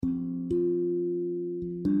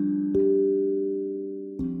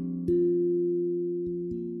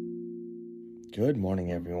Good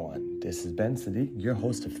morning, everyone. This is Ben Sadiq, your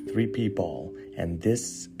host of 3P Ball, and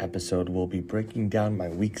this episode will be breaking down my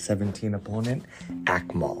Week 17 opponent,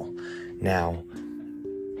 AKMAL. Now,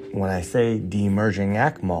 when I say the emerging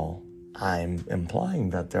AKMAL, I'm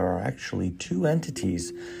implying that there are actually two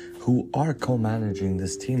entities who are co-managing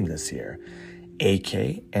this team this year,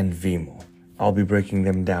 AK and Vimo. I'll be breaking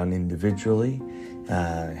them down individually,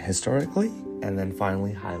 historically, and then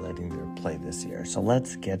finally highlighting their play this year. So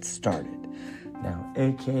let's get started. Now,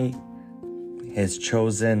 AK, his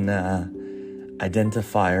chosen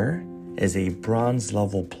identifier, is a bronze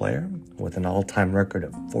level player with an all-time record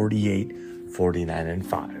of 48, 49, and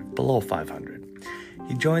 5, below 500.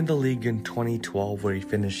 He joined the league in 2012 where he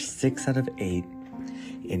finished 6 out of 8.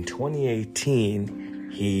 In 2018,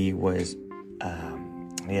 he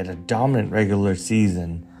had a dominant regular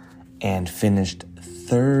season and finished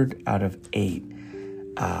 3rd out of 8.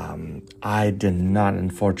 I did not,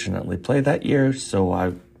 unfortunately, play that year, so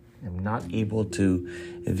I am not able to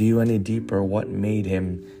view any deeper what made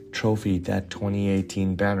him trophy that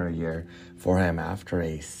 2018 banner year for him after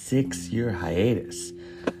a 6-year hiatus.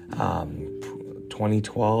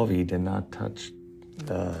 2012, he did not touch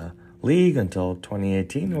the league until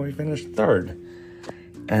 2018, where he finished 3rd.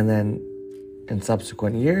 And then in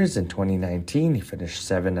subsequent years, in 2019, he finished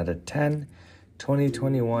 7 out of 10.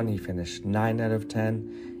 2021, he finished 9 out of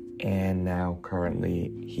 10. And now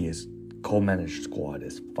currently his co-managed squad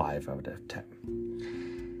is 5 out of 10.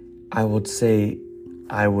 I would say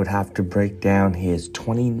I would have to break down his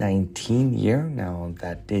 2019 year. Now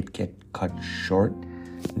that did get cut short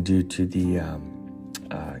due to the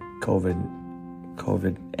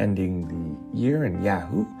COVID ending the year in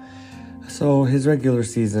Yahoo. So his regular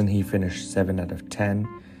season, he finished 7 out of 10.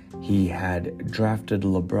 He had drafted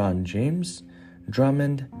LeBron James,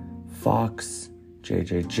 Drummond, Fox,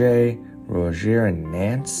 JJJ, Rozier, and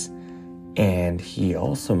Nance. And he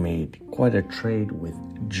also made quite a trade with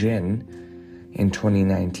Jin in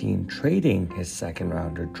 2019, trading his second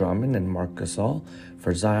rounder Drummond and Marc Gasol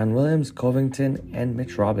for Zion Williams, Covington, and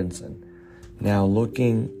Mitch Robinson. Now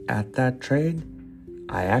looking at that trade,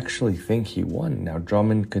 I actually think he won. Now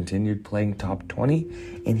Drummond continued playing top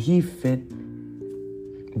 20 and he fit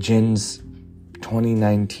Jin's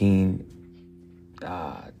 2019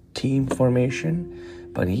 team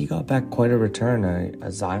formation, but he got back quite a return.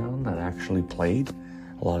 A Zion that actually played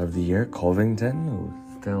a lot of the year, Covington, who's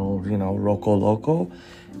still, Roco Loco,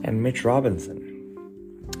 and Mitch Robinson.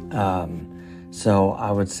 So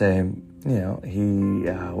I would say,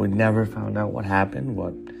 we never found out what happened,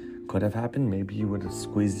 what could have happened. Maybe he would have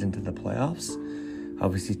squeezed into the playoffs.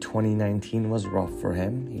 Obviously, 2019 was rough for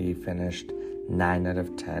him. He finished 9 out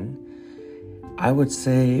of 10. I would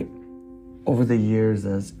say over the years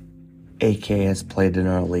as AK has played in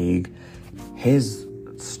our league, his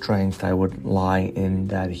strength, I would lie in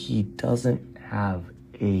that he doesn't have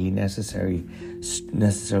a necessarily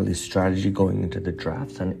strategy going into the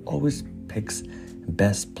drafts and always picks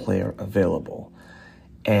best player available.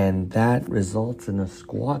 And that results in a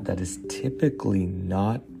squad that is typically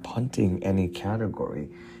not punting any category.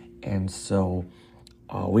 And so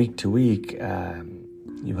week to week,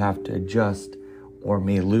 you have to adjust or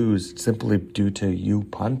may lose simply due to you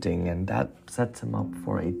punting, and that sets him up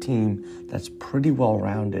for a team that's pretty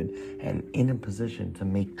well-rounded and in a position to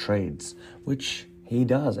make trades, which he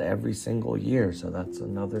does every single year. So that's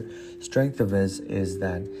another strength of his, is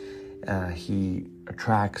that he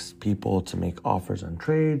attracts people to make offers on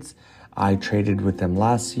trades. I traded with them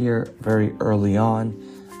last year very early on.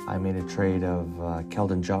 I made a trade of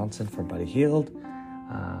Keldon Johnson for Buddy Hield.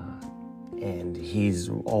 And he's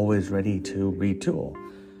always ready to retool.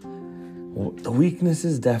 Well, the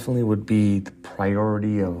weaknesses definitely would be the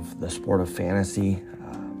priority of the sport of fantasy,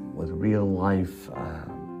 with real life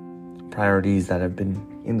priorities that have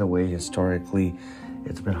been in the way historically.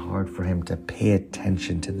 It's been hard for him to pay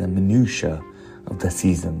attention to the minutia of the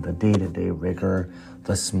season, the day-to-day rigor,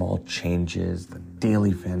 the small changes, the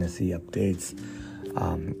daily fantasy updates.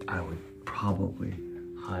 I would probably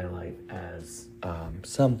highlight as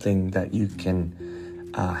something that you can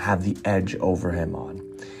have the edge over him on.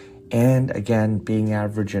 And again, being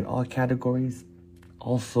average in all categories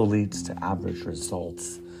also leads to average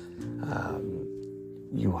results.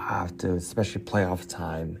 You have to, especially playoff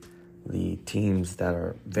time, the teams that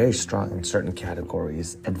are very strong in certain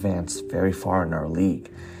categories advance very far in our league.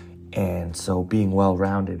 And so being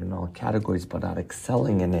well-rounded in all categories but not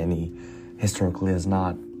excelling in any historically has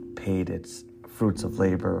not paid its fruits of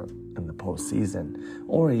labor in the postseason,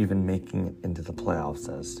 or even making it into the playoffs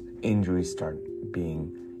as injuries start being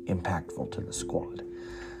impactful to the squad.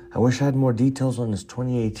 I wish I had more details on his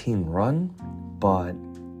 2018 run, but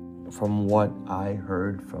from what I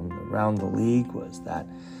heard from around the league was that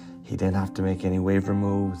he didn't have to make any waiver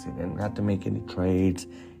moves. He didn't have to make any trades.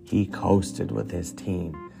 He coasted with his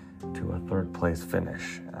team to a third-place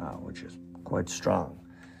finish, which is quite strong.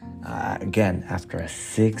 Again, after a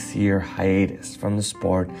 6-year hiatus from the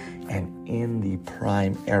sport and in the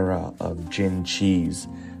prime era of Jin Chi's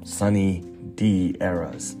Sunny D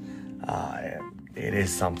eras, it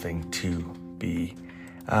is something to be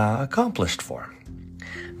accomplished for.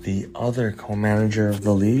 The other co-manager of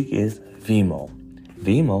the league is Vimo.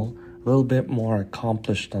 Vimo, a little bit more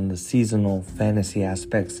accomplished on the seasonal fantasy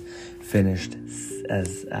aspects, finished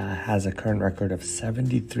as has a current record of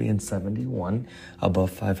 73-71, above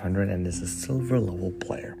 500, and is a silver level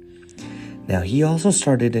player. Now, he also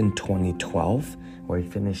started in 2012, where he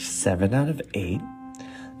finished 7 out of 8.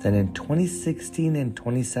 Then in 2016 and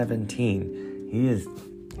 2017,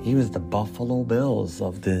 he was the Buffalo Bills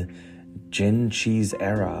of the Jin Cheese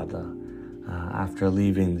era, after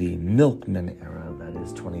leaving the Milkman era, that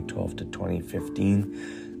is 2012 to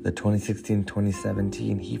 2015. The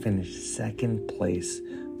 2016-2017, he finished second place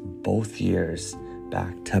both years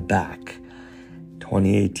back to back.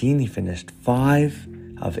 2018, he finished 5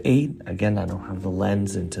 of 8. Again, I don't have the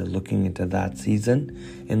lens into looking into that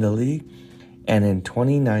season in the league. And in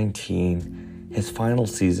 2019, his final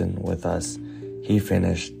season with us, he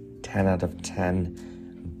finished 10 out of 10.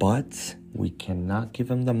 But we cannot give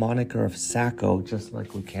him the moniker of Sacco, just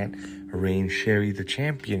like we can't reign Sherry the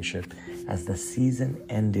championship, as the season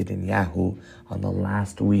ended in Yahoo on the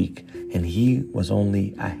last week, and he was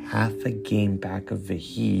only a half a game back of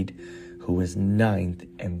Vahid, who was 9th,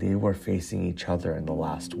 and they were facing each other in the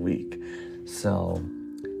last week. So,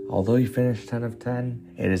 although he finished 10 of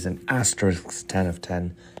 10, it is an asterisk 10 of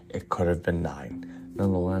 10. It could have been 9.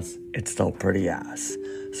 Nonetheless, it's still pretty ass.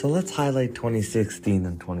 So let's highlight 2016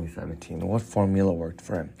 and 2017. What formula worked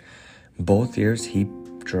for him? Both years he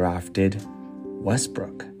drafted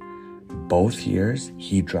Westbrook. Both years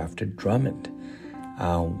he drafted Drummond.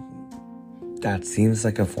 That seems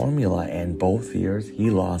like a formula, and both years he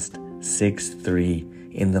lost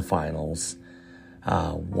 6-3 in the finals.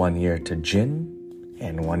 1 year to Jin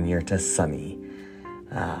and 1 year to Sunny.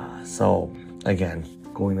 So again,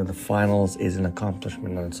 going to the finals is an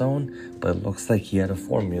accomplishment on its own, but it looks like he had a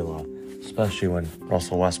formula, especially when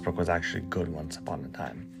Russell Westbrook was actually good once upon a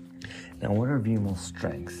time. Now, what are Vimo's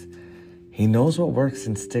strengths? He knows what works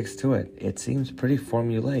and sticks to it. It seems pretty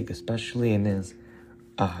formulaic, especially in his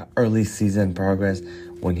early season progress.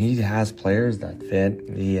 When he has players that fit,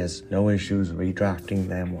 he has no issues redrafting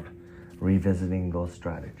them or revisiting those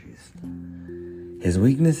strategies. His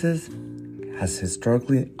weaknesses: has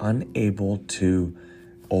historically unable to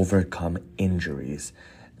overcome injuries.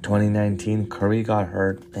 2019, Curry got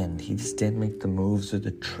hurt, and he just didn't make the moves or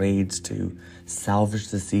the trades to salvage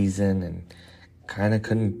the season, and kind of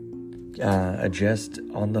couldn't adjust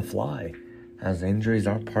on the fly, as injuries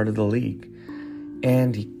are part of the league.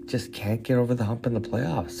 And he just can't get over the hump in the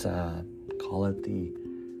playoffs. Call it the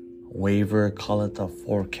waiver, call it the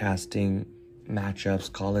forecasting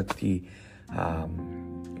matchups, call it the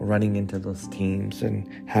running into those teams and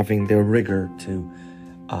having their rigor to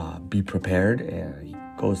be prepared. He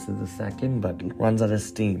goes to the second, but runs out of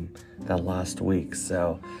steam that last week.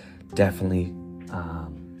 So definitely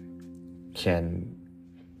can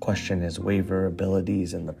question his waiver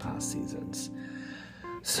abilities in the past seasons.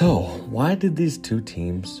 So why did these two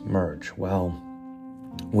teams merge? Well,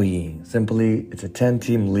 it's a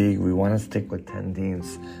 10-team league. We want to stick with 10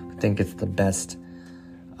 teams. I think it's the best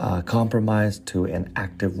compromise to an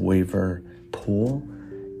active waiver pool,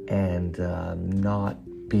 and not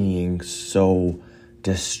being so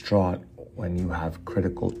distraught when you have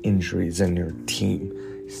critical injuries in your team.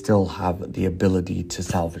 You still have the ability to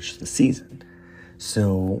salvage the season.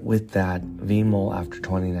 So with that, Vimo, after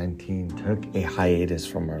 2019, took a hiatus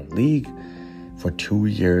from our league for 2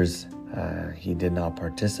 years. He did not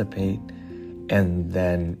participate, and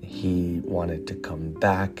then he wanted to come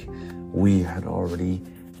back. We had already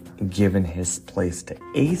given his place to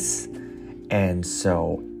Ace, and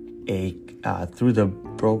so through the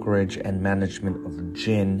brokerage and management of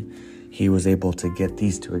Jin, he was able to get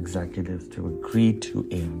these two executives to agree to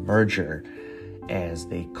a merger as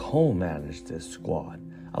they co-manage this squad,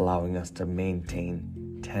 allowing us to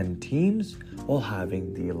maintain 10 teams while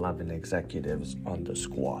having the 11 executives on the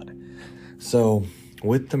squad. So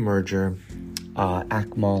with the merger,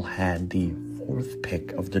 AKMAL had the 4th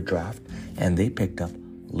pick of the draft, and they picked up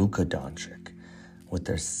Luka Doncic with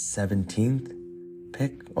their 17th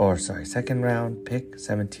pick, second round pick,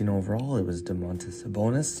 17 overall. It was Domantas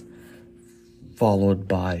Sabonis, followed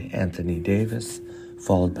by Anthony Davis,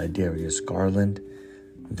 followed by Darius Garland,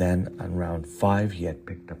 Then on round 5, he had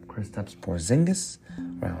picked up Kristaps Porzingis.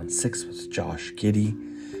 Round 6 was Josh Giddey.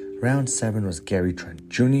 Round 7 was Gary Trent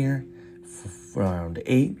Jr. Round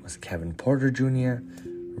 8 was Kevin Porter Jr.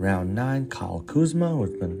 Round 9, Kyle Kuzma,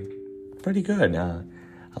 who's been pretty good. A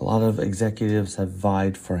lot of executives have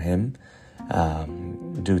vied for him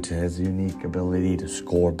due to his unique ability to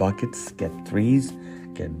score buckets, get threes,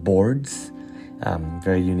 get boards.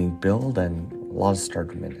 Very unique build and a lot of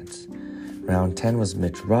starter minutes. Round 10 was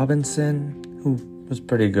Mitch Robinson, who was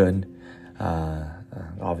pretty good.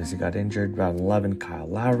 Obviously got injured. Round 11, Kyle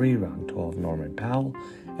Lowry. Round 12, Norman Powell.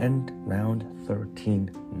 And round 13,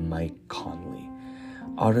 Mike Conley.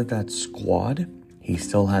 Out of that squad, he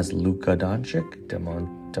still has Luka Doncic,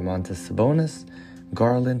 Domantas Sabonis,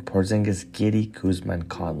 Garland, Porzingis, Giddey, Kuzma, and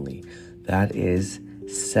Conley. That is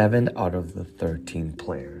 7 out of the 13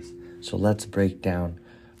 players. So let's break down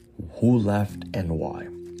who left and why.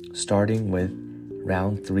 Starting with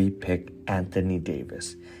round 3 pick Anthony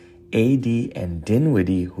Davis. AD and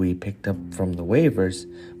Dinwiddie, who he picked up from the waivers,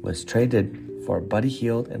 was traded for Buddy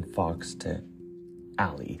Hield and Fox to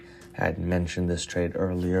Ali. I had mentioned this trade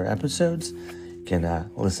earlier episodes. You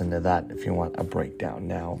can listen to that if you want a breakdown.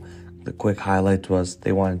 Now, the quick highlight was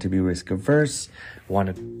they wanted to be risk averse,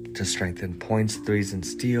 wanted to strengthen points, threes, and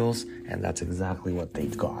steals, and that's exactly what they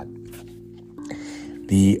got.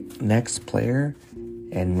 The next player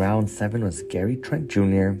in round 7 was Gary Trent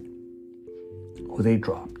Jr., who they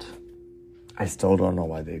dropped. I still don't know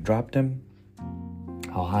why they dropped him.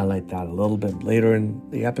 I'll highlight that a little bit later in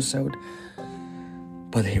the episode,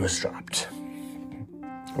 but he was dropped.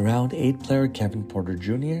 Round 8 player Kevin Porter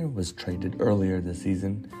Jr. was traded earlier this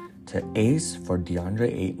season to Ace for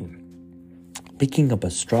DeAndre Ayton. Picking up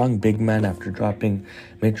a strong big man after dropping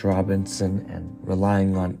Mitch Robinson and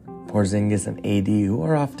relying on Porzingis and AD, who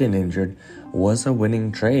are often injured, was a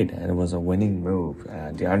winning trade and it was a winning move.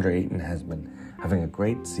 DeAndre Ayton has been having a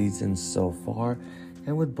great season so far,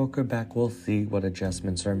 and with Booker back, we'll see what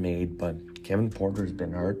adjustments are made, but Kevin Porter's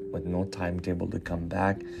been hurt with no timetable to come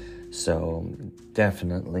back, so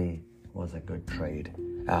definitely was a good trade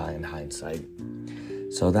in hindsight.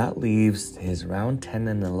 So that leaves his round 10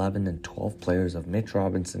 and 11 and 12 players of Mitch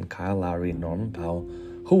Robinson, Kyle Lowry, and Norman Powell,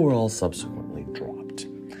 who were all subsequently dropped.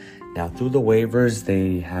 Now, through the waivers,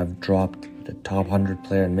 they have dropped the top 100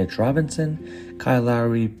 player in Mitch Robinson. Kyle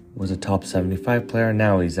Lowry was a top 75 player.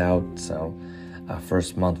 Now he's out, so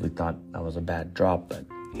first month we thought that was a bad drop, but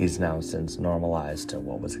he's now since normalized to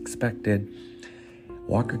what was expected.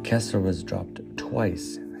 Walker Kessler was dropped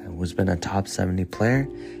twice, who's been a top 70 player,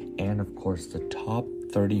 and of course the top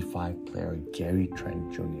 35 player Gary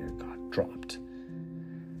Trent Jr. got dropped.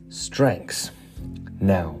 Strengths.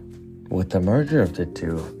 Now, with the merger of the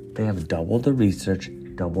two, they have double the research.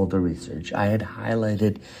 I had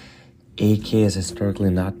highlighted AK has historically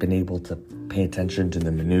not been able to pay attention to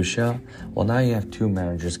the minutia. Well, now you have two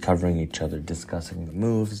managers covering each other, discussing the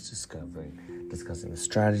moves, discussing the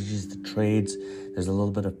strategies, the trades. There's a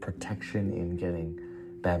little bit of protection in getting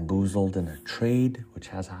bamboozled in a trade, which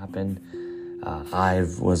has happened. I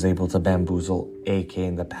was able to bamboozle AK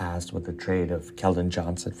in the past with the trade of Keldon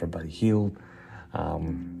Johnson for Buddy Hield.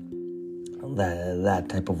 That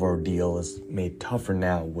type of ordeal is made tougher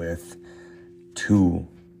now with two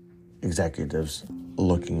executives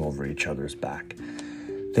looking over each other's back.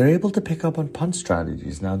 They're able to pick up on punt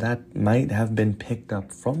strategies. Now, that might have been picked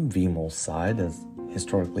up from Vimo's side, as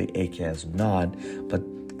historically AK has not, but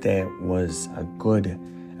there was a good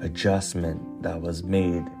adjustment that was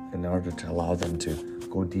made in order to allow them to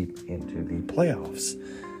go deep into the playoffs.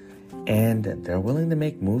 And they're willing to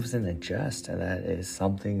make moves and adjust, and that is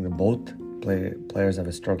something that both players have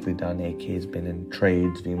historically done. AK's been in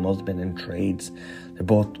trades, Vimo's been in trades. They're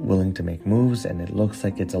both willing to make moves, and it looks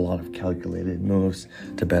like it's a lot of calculated moves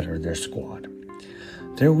to better their squad.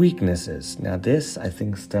 Their weaknesses. Now this, I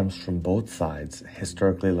think, stems from both sides.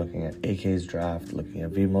 Historically, looking at AK's draft, looking at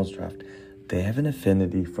Vimo's draft, they have an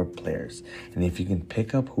affinity for players. And if you can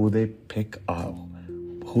pick up who they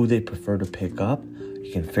prefer to pick up,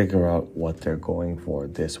 you can figure out what they're going for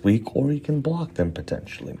this week, or you can block them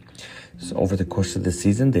potentially. So over the course of the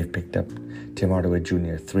season, they've picked up Tim Hardaway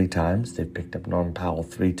Jr. 3 times. They've picked up Norman Powell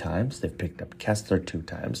 3 times. They've picked up Kessler 2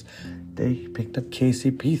 times. They picked up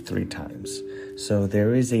KCP 3 times. So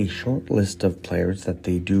there is a short list of players that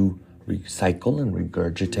they do recycle and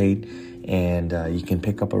regurgitate, and you can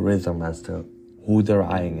pick up a rhythm as to who they're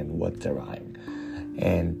eyeing and what they're eyeing.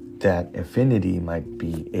 And that affinity might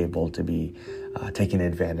be able to be taken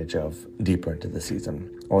advantage of deeper into the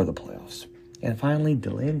season or the playoffs. And finally,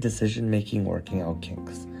 delayed decision-making working out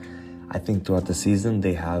kinks. I think throughout the season,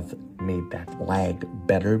 they have made that lag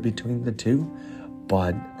better between the two,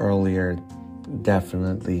 but earlier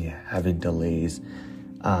definitely having delays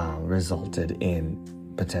resulted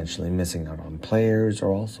in potentially missing out on players,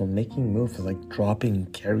 or also making moves like dropping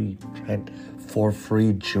Gary Trent for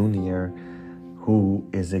free Jr., who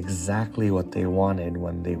is exactly what they wanted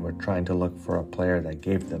when they were trying to look for a player that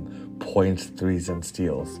gave them points, threes, and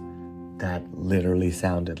steals. That literally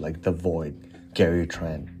sounded like the void Gary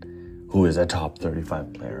Trent, who is a top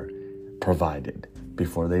 35 player, provided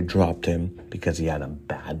before they dropped him because he had a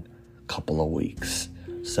bad couple of weeks.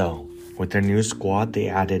 So, with their new squad, they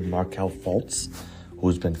added Markelle Fultz,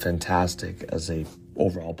 who's been fantastic as a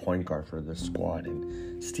overall point guard for this squad,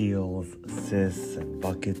 and steals, assists, and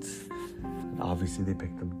buckets. And obviously, they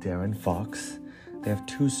picked up Darren Fox. They have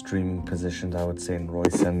two streaming positions, I would say, in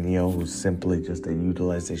Royce O'Neal, who's simply just a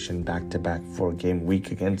utilization back-to-back 4-game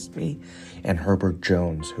week against me, and Herbert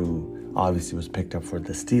Jones, who obviously was picked up for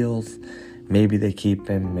the steals. Maybe they keep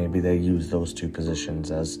him, maybe they use those two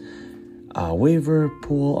positions as a waiver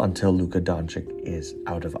pool until Luka Doncic is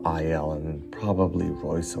out of IL, and probably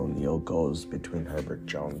Royce O'Neal goes between Herbert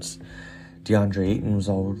Jones. DeAndre Ayton was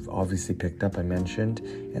obviously picked up, I mentioned,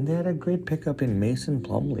 and they had a great pickup in Mason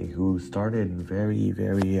Plumlee, who started very,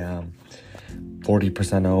 very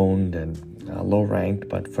 40% owned and low ranked,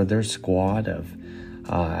 but for their squad of,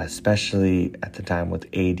 especially at the time with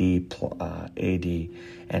AD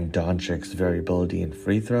and Doncic's variability in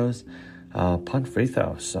free throws, punt free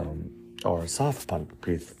throws, or soft punt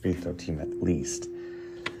free throw team at least.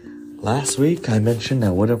 Last week, I mentioned I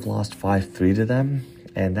would have lost 5-3 to them,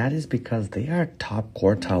 and that is because they are top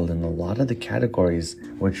quartile in a lot of the categories,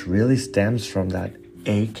 which really stems from that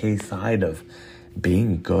AK side of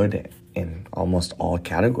being good in almost all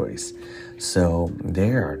categories. So they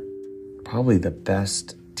are probably the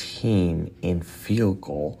best team in field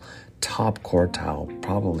goal, top quartile,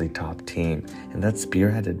 probably top team, and that's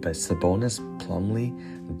spearheaded by Sabonis, Plumlee,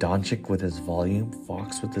 Doncic with his volume,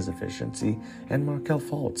 Fox with his efficiency, and Markelle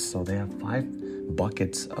Fultz. So they have 5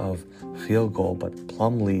 buckets of field goal, but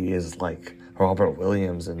Plumlee is like Robert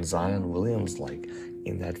Williams and Zion Williams like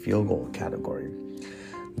in that field goal category.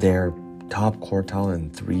 They're top quartile in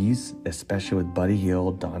threes, especially with Buddy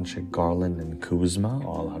Hield, Doncic, Garland, and Kuzma,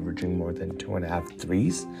 all averaging more than 2.5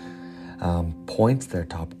 threes. Points, they're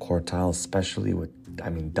top quartile, especially with,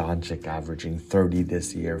 Doncic averaging 30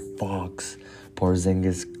 this year, Fox,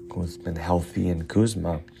 Porzingis, who's been healthy, and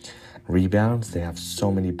Kuzma. Rebounds, they have so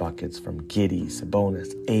many buckets from Giddey,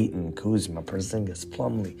 Sabonis, Ayton, Kuzma, Porzingis,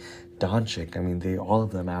 Plumlee, Doncic. All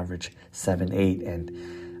of them average 7, 8, and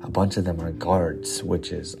a bunch of them are guards,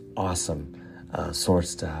 which is awesome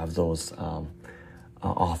source to have those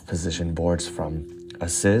off-position boards from.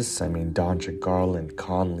 Assists, Doncic, Garland,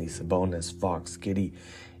 Conley, Sabonis, Fox, Giddey.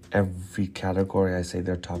 Every category, I say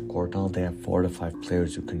they're top quartile. They have 4 to 5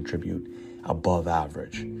 players who contribute above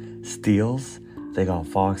average. Steals, they got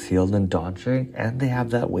Fox, Hield, and Doncic, and they have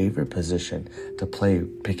that waiver position to play,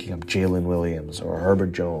 picking up Jalen Williams or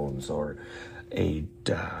Herbert Jones or a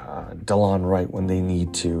DeLon Wright when they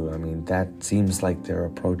need to. That seems like their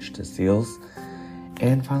approach to steals.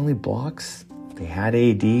 And finally, blocks. They had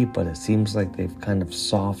AD, but it seems like they've kind of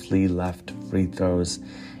softly left free throws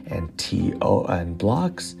and TO and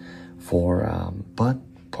blocks for, but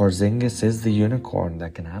Porzingis is the unicorn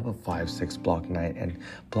that can have a 5-6 block night, and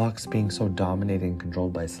blocks being so dominated and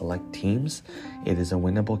controlled by select teams, it is a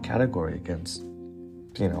winnable category against,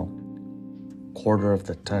 quarter of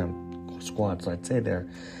the time squad. So I'd say they're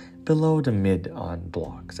below the mid on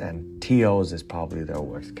blocks, and TOs is probably their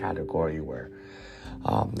worst category, where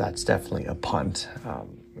that's definitely a punt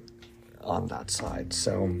on that side.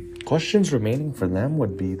 So questions remaining for them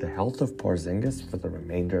would be the health of Porzingis for the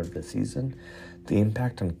remainder of the season, the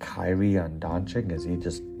impact on Kyrie on Doncic as he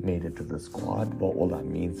just made it to the squad. What will that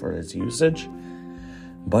mean for his usage?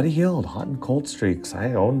 Buddy Hield, hot and cold streaks.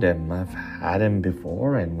 I owned him. I've had him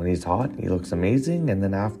before, and when he's hot, he looks amazing. And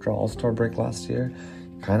then after All-Star break last year,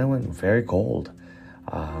 he kind of went very cold.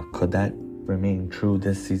 Could that remain true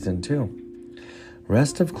this season too?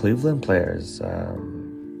 Rest of Cleveland players,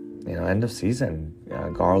 end of season.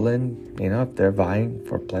 Garland, if they're vying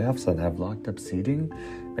for playoffs and have locked up seeding,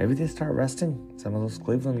 maybe they start resting some of those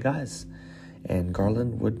Cleveland guys. And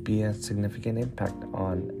Garland would be a significant impact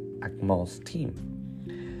on AKMAL's team.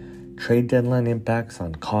 Trade deadline impacts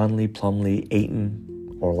on Conley, Plumlee,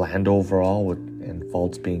 Ayton, Orlando overall, and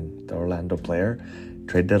Fultz being the Orlando player.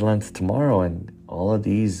 Trade deadline's tomorrow, and all of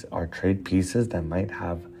these are trade pieces that might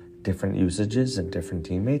have different usages and different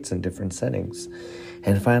teammates and different settings.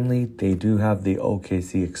 And finally, they do have the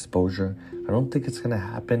OKC exposure. I don't think it's going to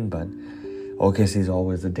happen, but OKC is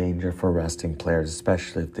always a danger for resting players,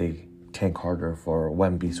 especially if they tank harder for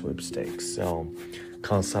Wemby sweepstakes. So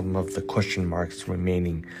kind of some of the question marks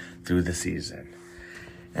remaining through the season.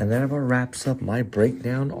 And that about wraps up my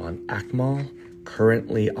breakdown on AKMAL.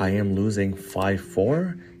 Currently, I am losing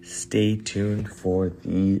 5-4. Stay tuned for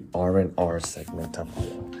the R&R segment to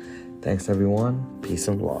follow. Thanks, everyone. Peace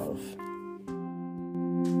and love.